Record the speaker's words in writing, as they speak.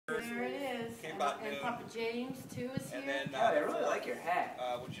There it is. Came about and noon. Papa James, too, is here. And then, Oh, I really like your hat.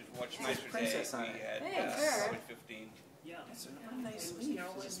 which is much It says nicer day, princess on we it. had Hey, sure. COVID 15. Yeah. That's a nice leaf.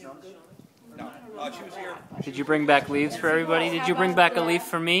 Does it smell good? No, she was here. Did you bring back leaves for everybody? Did you bring back a leaf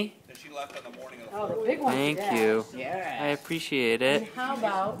for me? And she left on the morning of the Oh, the 4th. big one. Thank you. I Yeah. appreciate And it. how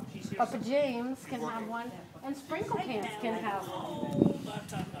about Papa James can have one, and Sprinkle Pants can have one.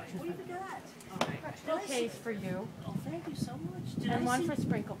 What do you got? Bouquets for you, Oh, thank you so much. Did and I one see... for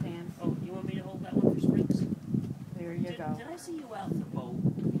Sprinkle Pants. Oh, you want me to hold that one for Springs? There you go. Did I see you out the boat?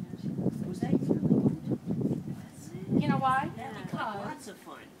 Was that really good? You know why? Yeah, Because lots of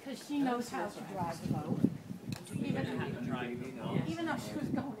fun. she knows how to drive the boat. Even though she was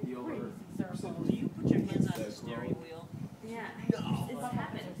going in crazy circles. Do you put your hands on the steering wheel? Yeah, it's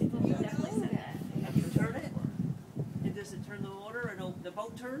happened. You definitely said that. And you turn it? And does it turn the motor and the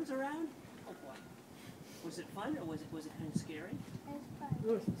boat turns around? Oh boy. Was it fun or was it kind of scary? It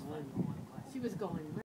was fun. She was going